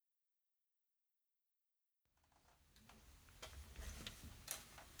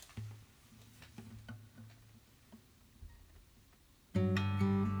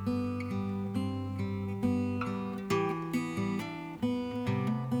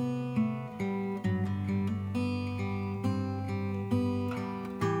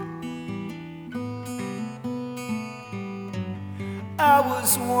I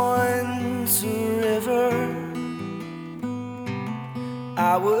was once a river,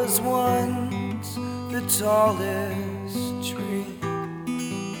 I was once the tallest tree,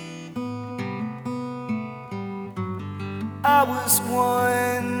 I was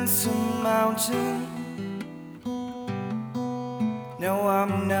once a mountain. No,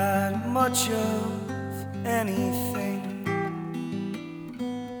 I'm not much of anything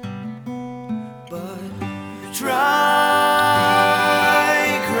but dry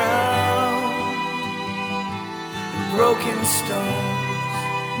ground and broken stones.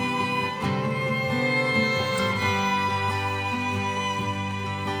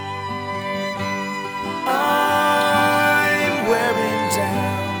 I'm wearing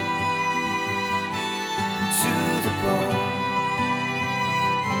down to the bone.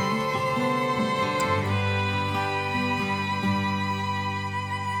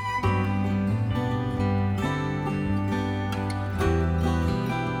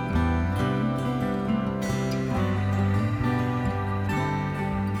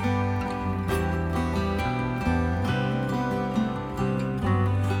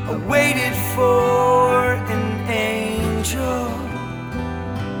 I waited for an angel,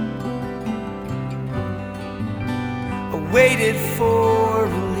 I waited for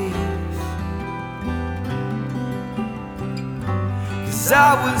relief, 'cause I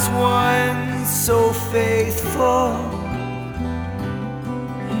was once so faithful.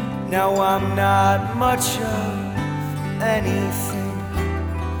 Now I'm not much of anything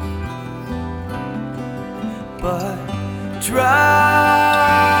but dry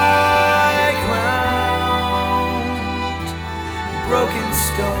ground, broken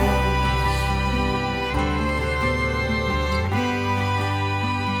stones.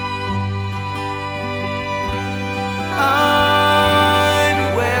 I'm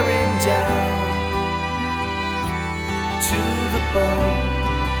wearing down to the bone.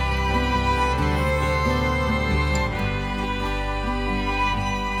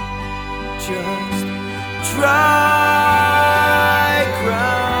 Just dry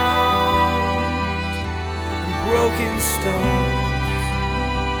ground and broken stones.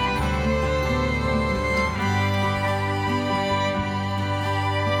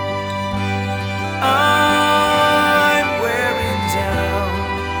 I'm wearing down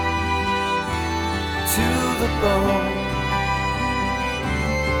to the bone.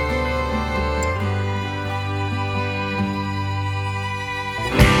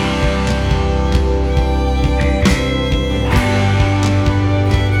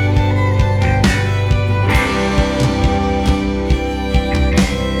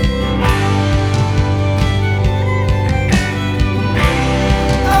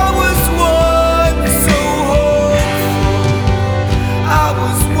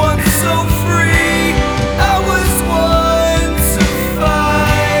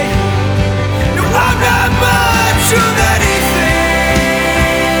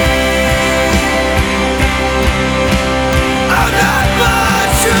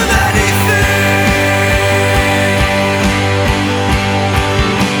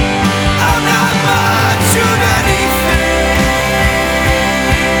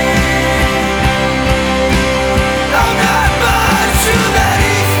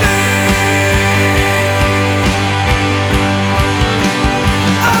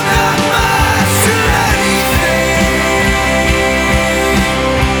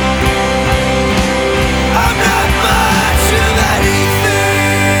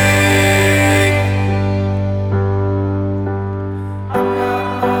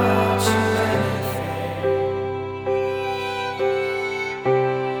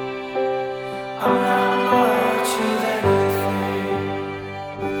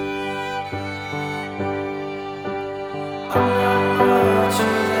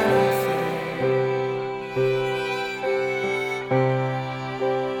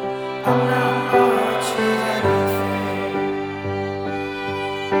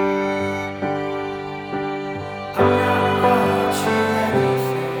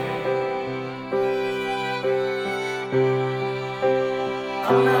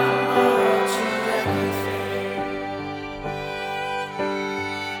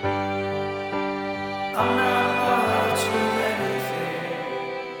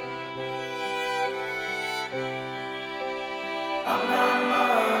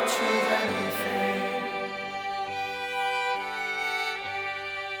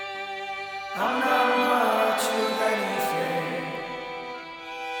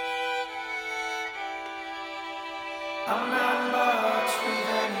 I'm not much with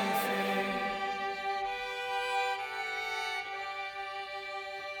anything.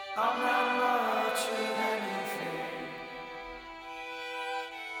 I'm not much with anything.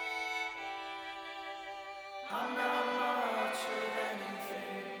 I'm not